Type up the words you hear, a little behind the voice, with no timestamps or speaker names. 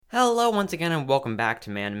Hello once again and welcome back to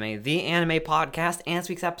Manime, the anime podcast, and this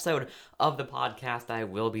week's episode of the podcast I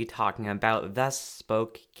will be talking about Thus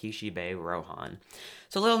Spoke Kishibe Rohan.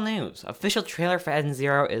 So little news, official trailer for Eden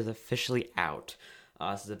Zero is officially out.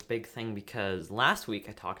 This is a big thing because last week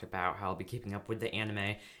I talked about how I'll be keeping up with the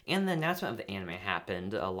anime, and the announcement of the anime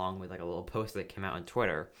happened along with like a little post that came out on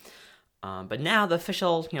Twitter. But now the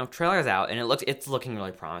official, trailer is out, and it's looking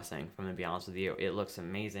really promising. If I'm gonna be honest with you, it looks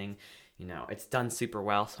amazing. It's done super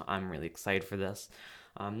well, so I'm really excited for this.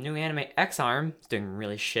 New anime X-Arm is doing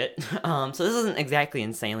really shit. So this isn't exactly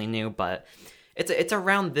insanely new, but it's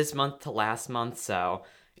around this month to last month, so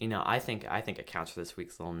I think it counts for this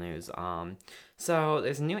week's little news. So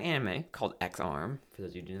there's a new anime called X-Arm, for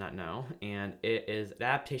those of you who do not know, and it is an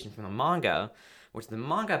adaptation from the manga, which the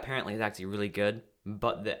manga apparently is actually really good,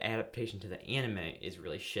 but the adaptation to the anime is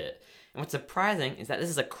really shit. And what's surprising is that this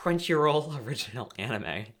is a Crunchyroll original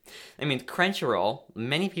anime. I mean, Crunchyroll,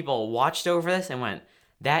 many people watched over this and went,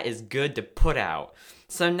 that is good to put out.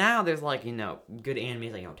 So now there's good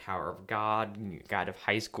animes like, Tower of God, God of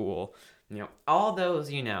High School, all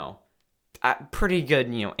those, pretty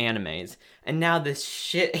good, animes. And now this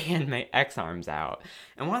shit anime X-Arm's out.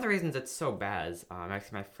 And one of the reasons it's so bad is,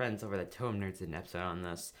 actually my friends over at Totem Nerds did an episode on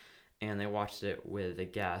this, and they watched it with a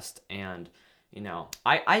guest, and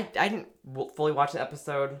I didn't fully watch the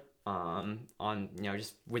episode on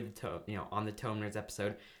just with the on the Tome Nerds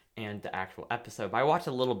episode and the actual episode, but I watched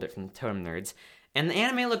a little bit from the Tome Nerds, and the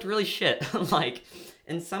anime looked really shit. Like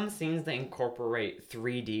in some scenes they incorporate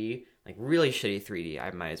 3D, like really shitty 3D. I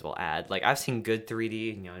might as well add, like I've seen good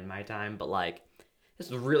 3D in my time, but like this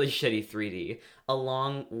was really shitty 3D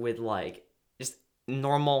along with like just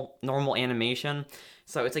normal animation.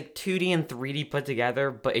 So it's like 2D and 3D put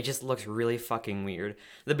together, but it just looks really fucking weird.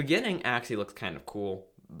 The beginning actually looks kind of cool,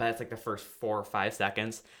 but it's like the first 4 or 5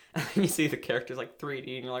 seconds. And you see the characters like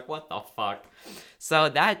 3D and you're like, what the fuck? So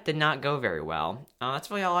that did not go very well.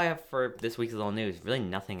 That's really all I have for this week's little news. Really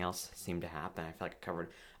nothing else seemed to happen. I feel like I covered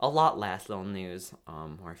a lot last little news,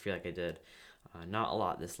 or I feel like I did. Not a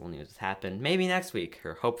lot this little news has happened. Maybe next week,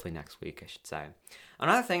 or hopefully next week, I should say.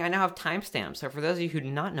 Another thing, I now have timestamps. So for those of you who do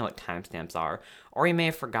not know what timestamps are, or you may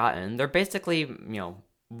have forgotten, they're basically,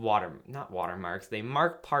 not watermarks. They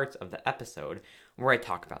mark parts of the episode where I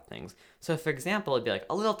talk about things. So for example, it'd be like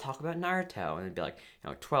a little talk about Naruto, and it'd be like,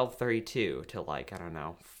 12:32 to like,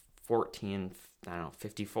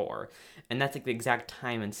 54. And that's like the exact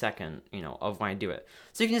time and second, of when I do it.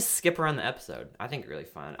 So you can just skip around the episode. I think it's really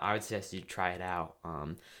fun. I would suggest you try it out.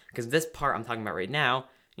 Because this part I'm talking about right now,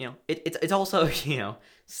 it's also,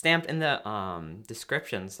 stamped in the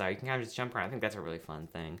description, so you can kind of just jump around. I think that's a really fun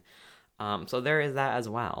thing. So there is that as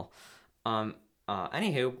well.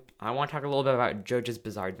 Anywho, I want to talk a little bit about JoJo's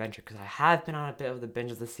Bizarre Adventure, because I have been on a bit of the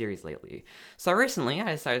binge of the series lately. So recently,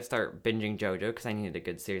 I decided to start binging JoJo, because I needed a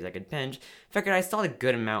good series I could binge. Figured I still had a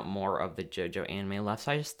good amount more of the JoJo anime left,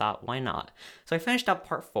 so I just thought, why not? So I finished up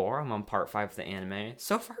part 4, I'm on part 5 of the anime.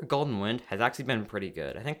 So far, Golden Wind has actually been pretty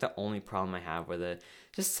good. I think the only problem I have with it,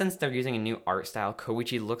 just since they're using a new art style,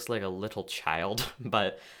 Koichi looks like a little child,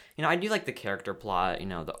 but I do like the character plot,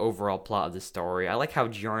 the overall plot of the story. I like how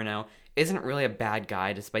Giorno isn't really a bad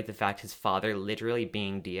guy, despite the fact his father literally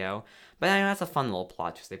being Dio. But that's a fun little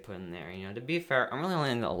plot twist they put in there. To be fair, I'm really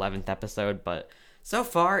only in the 11th episode, but so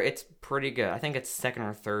far it's pretty good. I think it's second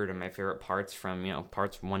or third of my favorite parts from,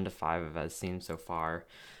 parts 1 to 5 I've seen so far.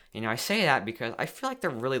 I say that because I feel like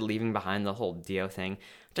they're really leaving behind the whole Dio thing,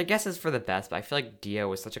 which I guess is for the best, but I feel like Dio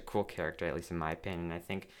was such a cool character, at least in my opinion. I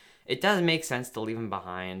think it does make sense to leave him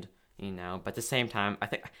behind, but at the same time,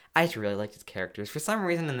 I just really like his characters. For some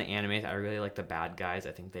reason in the animes, I really like the bad guys.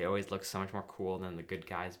 I think they always look so much more cool than the good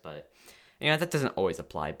guys, but, that doesn't always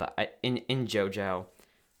apply. But in JoJo,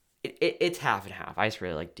 it's half and half. I just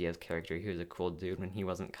really like Dio's character. He was a cool dude when he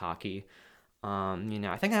wasn't cocky.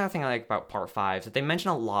 I think another thing I like about part 5 is that they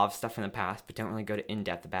mention a lot of stuff in the past, but don't really go to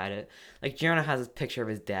in-depth about it. Like, Giorno has this picture of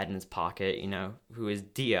his dad in his pocket, who is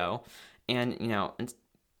Dio, and,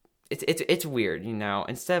 it's weird,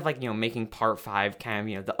 instead of like, making part 5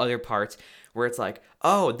 kind of, the other parts where it's like,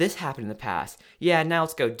 oh, this happened in the past. Yeah, now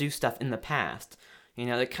let's go do stuff in the past.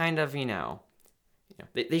 They kind of,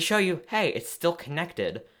 they show you, hey, it's still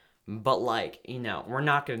connected, but like, we're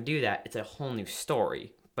not going to do that. It's a whole new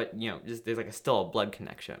story. But, there's like still a blood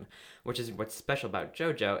connection, which is what's special about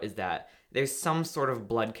JoJo is that there's some sort of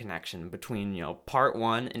blood connection between, part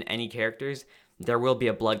 1 and any characters. There will be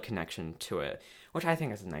a blood connection to it, which I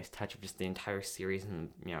think is a nice touch of just the entire series and,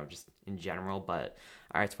 just in general. But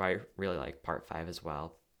that's why I really like part 5 as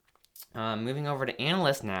well. Moving over to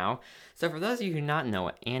AniList now. So for those of you who do not know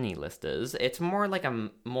what AniList is, it's more like a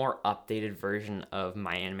more updated version of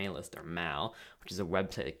MyAnimeList or MAL, which is a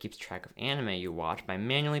website that keeps track of anime you watch by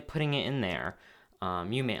manually putting it in there.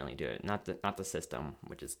 You manually do it, not the system,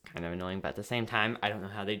 which is kind of annoying, but at the same time, I don't know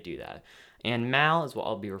how they do that. And MAL is what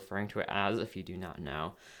I'll be referring to it as if you do not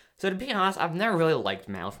know. So to be honest, I've never really liked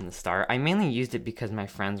MAL from the start. I mainly used it because my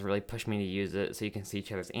friends really pushed me to use it so you can see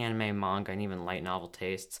each other's anime, manga, and even light novel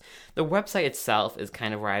tastes. The website itself is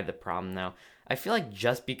kind of where I have the problem though. I feel like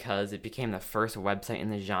just because it became the first website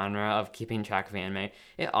in the genre of keeping track of anime,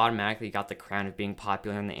 it automatically got the crown of being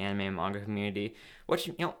popular in the anime and manga community,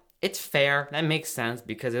 which, it's fair. That makes sense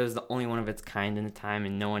because it was the only one of its kind in the time,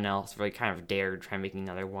 and no one else really kind of dared try making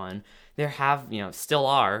another one. There have, still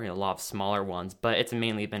are a lot of smaller ones, but it's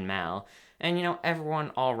mainly been MAL. And,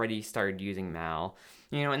 everyone already started using MAL.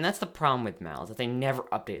 And that's the problem with MAL, is that they never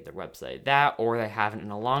update their website. That, or they haven't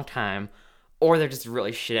in a long time, or they're just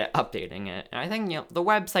really shit at updating it. And I think, the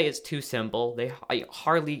website is too simple.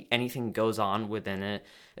 Hardly anything goes on within it.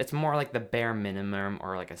 It's more like the bare minimum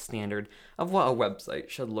or like a standard of what a website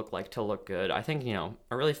should look like to look good. I think,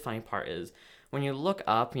 a really funny part is when you look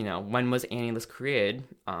up, when was AniList created,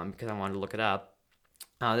 because I wanted to look it up,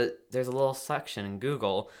 there's a little section in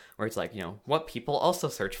Google where it's like, what people also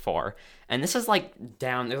search for. And this is like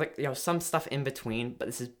down, there's like, some stuff in between, but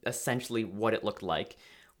this is essentially what it looked like.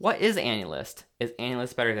 What is AniList? Is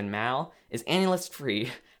AniList better than MAL? Is AniList free?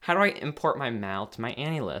 How do I import my MAL to my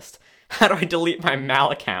AniList? How do I delete my MAL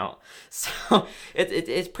account? So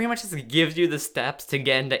it pretty much just gives you the steps to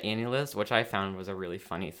get into AniList, which I found was a really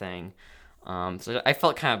funny thing. So I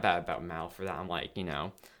felt kind of bad about MAL for that. I'm like,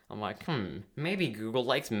 maybe Google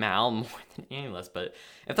likes MAL more than AniList, but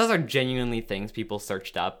if those are genuinely things people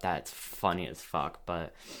searched up, that's funny as fuck.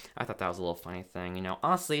 But I thought that was a little funny thing.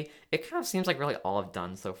 Honestly, it kind of seems like really all I've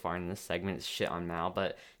done so far in this segment is shit on MAL,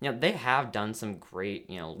 but, they have done some great,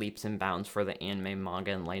 leaps and bounds for the anime,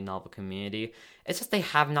 manga, and light novel community. It's just they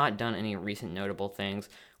have not done any recent notable things,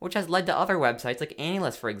 which has led to other websites like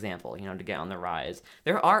AniList, for example, to get on the rise.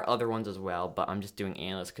 There are other ones as well, but I'm just doing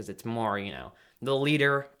AniList because it's more, the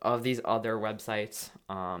leader of these other websites.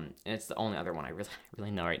 And it's the only other one I really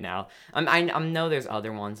know right now. I know there's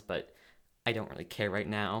other ones, but I don't really care right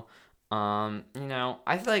now. I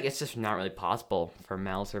feel like it's just not really possible for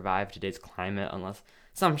MAL to survive today's climate unless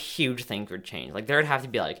some huge things would change. Like there would have to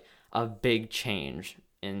be like a big change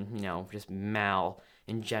in, just MAL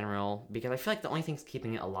in general, because I feel like the only things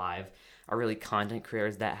keeping it alive are really content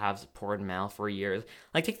creators that have supported MAL for years.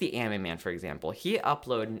 Like take the Anime Man, for example. He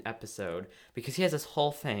uploaded an episode because he has this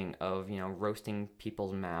whole thing of, roasting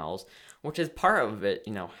people's MALs, which is part of it,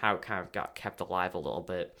 how it kind of got kept alive a little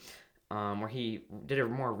bit. Where he did a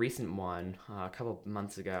more recent one a couple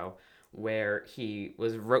months ago where he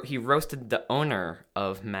roasted the owner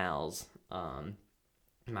of MAL's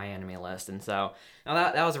MyAnimeList, and so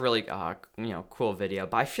now that was a really cool video.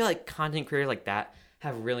 But I feel like content creators like that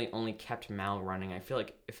have really only kept MAL running. I feel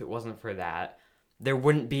like if it wasn't for that, there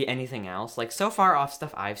wouldn't be anything else. Like so far off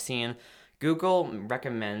stuff I've seen, Google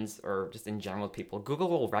recommends, or just in general with people, Google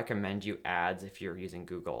will recommend you ads if you're using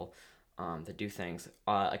Google to do things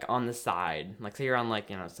like on the side. Like say you're on like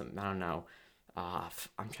some, I don't know.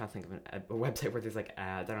 I'm trying to think of a website where there's like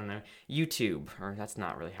ads. I don't know, YouTube, or that's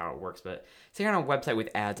not really how it works. But say you're on a website with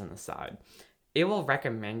ads on the side, it will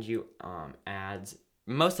recommend you ads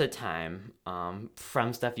most of the time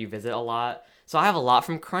from stuff you visit a lot. So I have a lot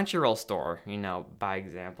from Crunchyroll store, by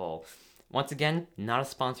example. Once again, not a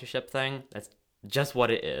sponsorship thing. That's just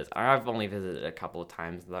what it is. I've only visited it a couple of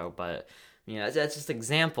times though, but that's just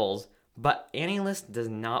examples. But AniList does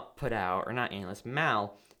not put out, or not AniList,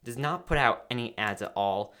 MAL does not put out any ads at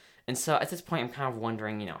all. And so at this point, I'm kind of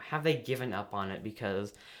wondering, have they given up on it?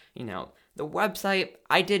 Because, the website,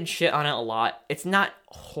 I did shit on it a lot. It's not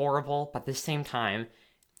horrible, but at the same time,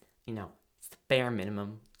 it's the bare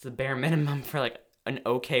minimum. It's the bare minimum for like an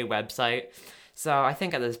okay website. So I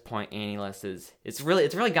think at this point, AniList it's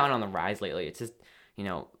really gone on the rise lately. It's just,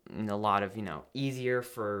 a lot of, easier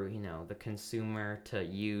for, the consumer to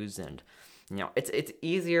use, and, it's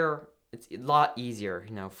easier. It's a lot easier,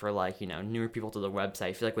 for like, newer people to the website.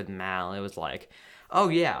 I feel like with MAL, it was like, oh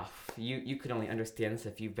yeah, you could only understand this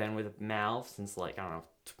if you've been with MAL since like, I don't know,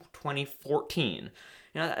 2014.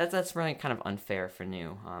 That's really kind of unfair for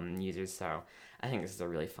new users. So I think this is a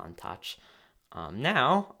really fun touch.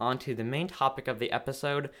 Now, on to the main topic of the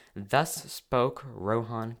episode. Thus spoke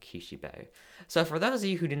Rohan Kishibe. So for those of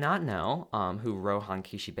you who do not know who Rohan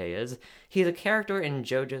Kishibe is, he's a character in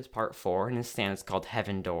JoJo's Part 4, and his stand is called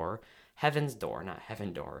Heaven Door. Heaven's Door, not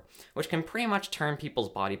Heaven Door, which can pretty much turn people's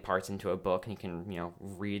body parts into a book, and you can,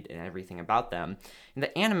 read and everything about them. And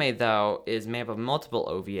the anime, though, is made up of multiple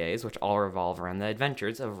OVAs, which all revolve around the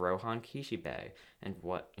adventures of Rohan Kishibe, and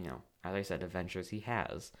what, as I said, adventures he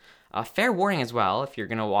has. Fair warning as well, if you're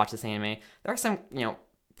going to watch this anime, there are some,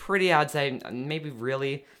 pretty, I'd say, maybe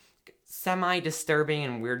really semi-disturbing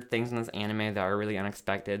and weird things in this anime that are really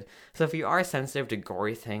unexpected. So if you are sensitive to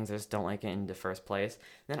gory things or just don't like it in the first place,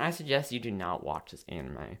 then I suggest you do not watch this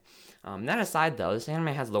anime. That aside, though, this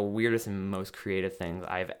anime has the weirdest and most creative things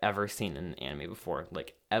I've ever seen in an anime before,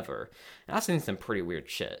 like, ever. And I've seen some pretty weird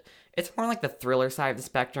shit. It's more like the thriller side of the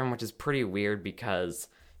spectrum, which is pretty weird because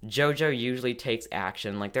JoJo usually takes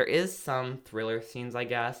action. Like, there is some thriller scenes, I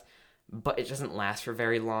guess, but it doesn't last for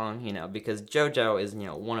very long, because JoJo is,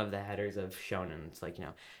 one of the headers of shonen. It's like,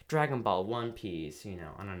 Dragon Ball, One Piece,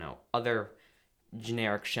 I don't know, other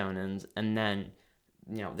generic shonens, and then,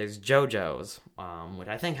 there's JoJo's, which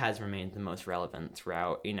I think has remained the most relevant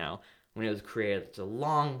throughout, when it was created. It's a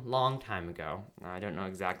long, long time ago. I don't know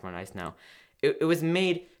exactly when I know. It was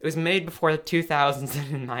made before the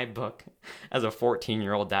 2000s in my book. As a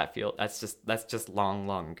 14-year-old, that's just long,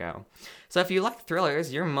 long ago. So if you like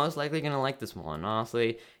thrillers, you're most likely going to like this one.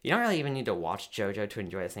 Honestly, you don't really even need to watch JoJo to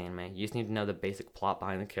enjoy this anime. You just need to know the basic plot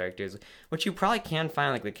behind the characters, which you probably can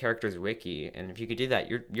find like the characters wiki, and if you could do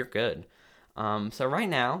that, you're good. So right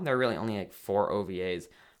now, there are really only like 4 OVAs.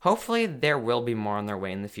 Hopefully, there will be more on their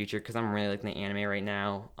way in the future, because I'm really liking the anime right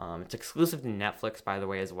now. It's exclusive to Netflix, by the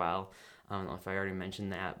way, as well. I don't know if I already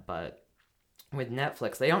mentioned that, but with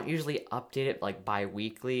Netflix, they don't usually update it like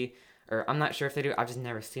bi-weekly, or I'm not sure if they do. I've just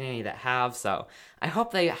never seen any that have, so I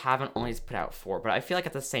hope they haven't only put out 4, but I feel like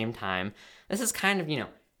at the same time, this is kind of,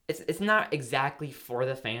 it's not exactly for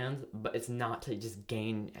the fans, but it's not to just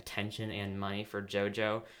gain attention and money for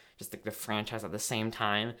JoJo, just like the franchise at the same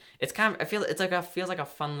time. It's kind of, feels like a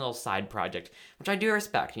fun little side project, which I do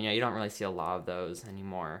respect. You don't really see a lot of those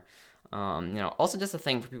anymore. Also just a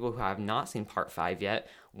thing for people who have not seen part 5 yet,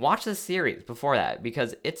 watch the series before that,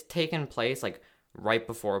 because it's taken place like right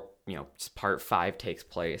before, part 5 takes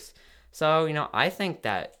place. So, I think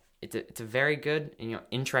that it's a very good,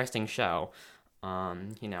 interesting show.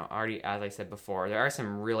 Already, as I said before, there are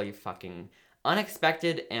some really fucking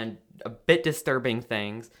unexpected and a bit disturbing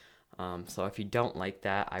things. So if you don't like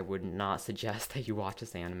that, I would not suggest that you watch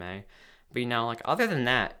this anime. But, other than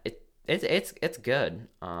that, it's good.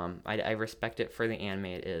 I respect it for the anime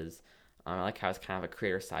it is. I like how it's kind of a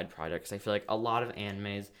creator side project, because I feel like a lot of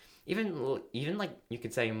animes, even like you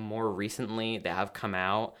could say more recently that have come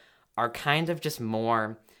out, are kind of just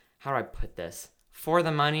more, how do I put this, for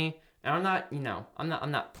the money. And I'm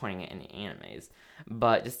not pointing at any animes,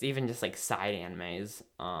 but just like side animes,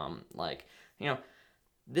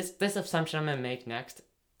 this assumption I'm gonna make next,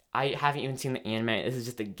 I haven't even seen the anime. This is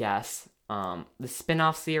just a guess. The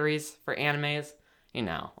spin-off series for animes,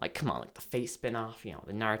 come on, like the Fate spin-off,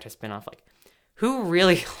 the Naruto spin-off, like, who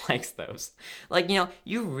really likes those? Like,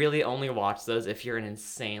 you really only watch those if you're an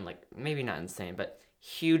insane, like, maybe not insane, but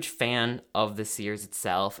huge fan of the series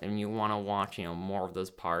itself, and you want to watch, more of those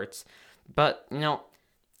parts. But,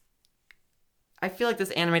 I feel like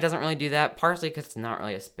this anime doesn't really do that, partially because it's not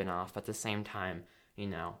really a spin-off, but at the same time,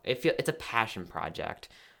 it's a passion project.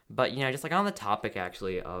 But, just like on the topic,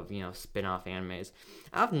 actually, of, spin-off animes,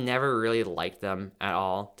 I've never really liked them at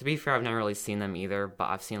all. To be fair, I've never really seen them either, but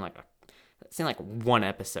I've seen like one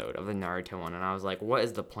episode of the Naruto one, and I was like, what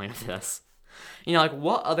is the point of this?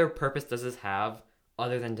 What other purpose does this have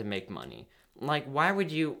other than to make money? Like, why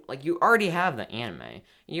would you, you already have the anime.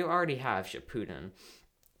 You already have Shippuden.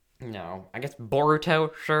 I guess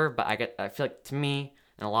Boruto, sure, but I feel like, to me,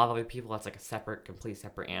 and a lot of other people, that's like a complete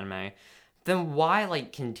separate anime. Then why,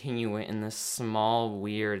 continue it in this small,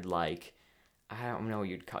 weird, I don't know what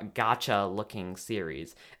you'd call it, gacha-looking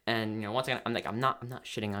series? And, once again, I'm not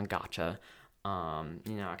shitting on gacha.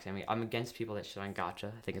 I'm against people that shit on gacha.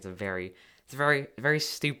 I think it's a very, very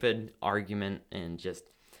stupid argument and just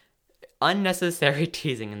unnecessary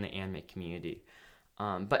teasing in the anime community.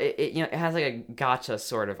 But it has, a gacha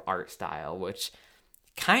sort of art style, which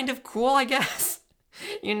kind of cool, I guess.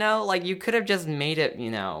 You could have just made it,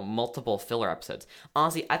 multiple filler episodes.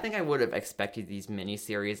 Honestly, I think I would have expected these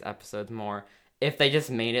mini-series episodes more if they just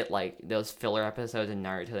made it like those filler episodes in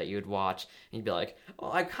Naruto that you would watch, and you'd be like, oh,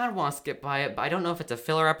 I kind of want to skip by it, but I don't know if it's a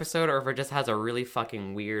filler episode or if it just has a really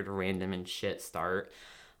fucking weird, random, and shit start.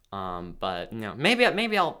 But, maybe I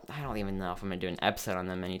don't even know if I'm going to do an episode on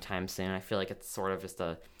them anytime soon. I feel like it's sort of just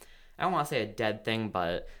I don't want to say a dead thing,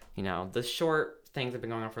 but, the short things have been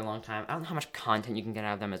going on for a long time. I don't know how much content you can get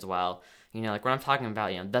out of them as well. You know, like when I'm talking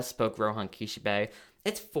about, you know, Thus Spoke Rohan Kishibe,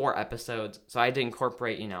 it's 4 episodes, so I had to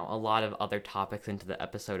incorporate, you know, a lot of other topics into the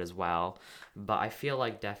episode as well. But I feel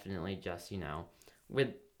like definitely just, you know,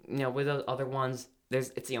 with with those other ones,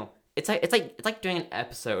 it's like doing an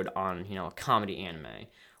episode on, you know, a comedy anime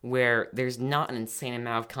where there's not an insane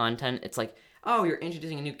amount of content. It's like, oh, you're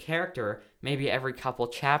introducing a new character maybe every couple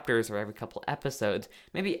chapters or every couple episodes.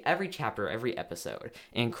 Maybe every chapter, every episode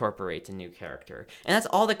incorporates a new character. And that's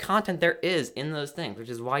all the content there is in those things, which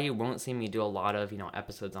is why you won't see me do a lot of, you know,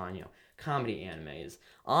 episodes on, you know, comedy animes.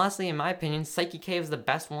 Honestly, in my opinion, Psyche Cave is the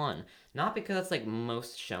best one. Not because it's like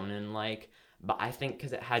most shonen like, but I think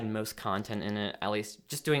because it had most content in it, at least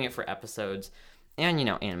just doing it for episodes. And, you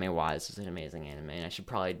know, anime wise, it's an amazing anime, and I should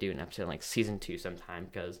probably do an episode like season 2 sometime,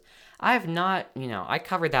 because I have not, you know, I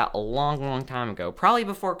covered that a long, long time ago, probably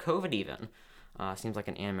before COVID even. Seems like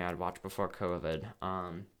an anime I'd watch before COVID.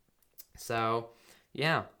 So,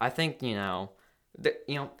 yeah, I think, you know,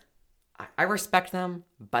 I respect them,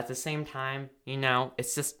 but at the same time, you know,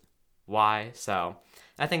 it's just why. So,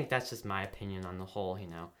 I think that's just my opinion on the whole, you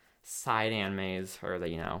know, side animes, or the,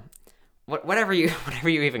 you know, whatever you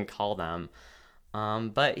even call them.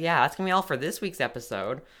 But yeah, that's gonna be all for this week's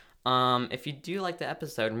episode. If you do like the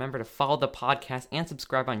episode, remember to follow the podcast and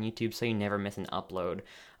subscribe on YouTube so you never miss an upload.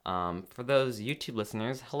 For those YouTube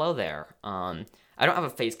listeners, hello there. I don't have a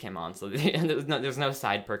face cam on, so there's no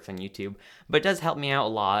side perks on YouTube, but it does help me out a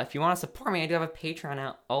lot. If you want to support me, I do have a Patreon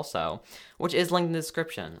out also, which is linked in the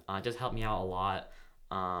description. It does help me out a lot.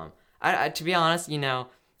 To be honest, you know,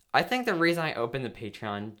 I think the reason I opened the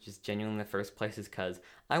Patreon just genuinely in the first place is because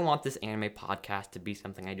I want this anime podcast to be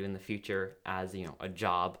something I do in the future as, you know, a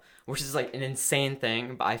job, which is like an insane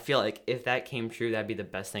thing. But I feel like if that came true, that'd be the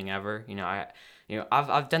best thing ever.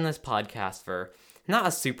 I've done this podcast for not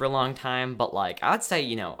a super long time, but like I would say,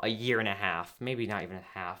 you know, a year and a half, maybe not even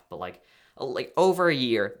a half, but like over a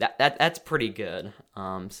year. That's pretty good.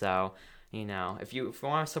 So, you know, if you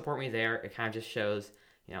want to support me there, it kind of just shows,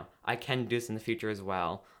 you know, I can do this in the future as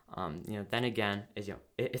well. Then again,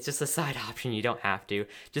 it's just a side option. You don't have to.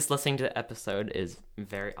 Just listening to the episode is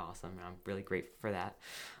very awesome, and I'm really grateful for that.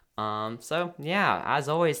 So yeah, as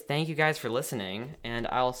always, thank you guys for listening, and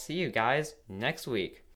I'll see you guys next week.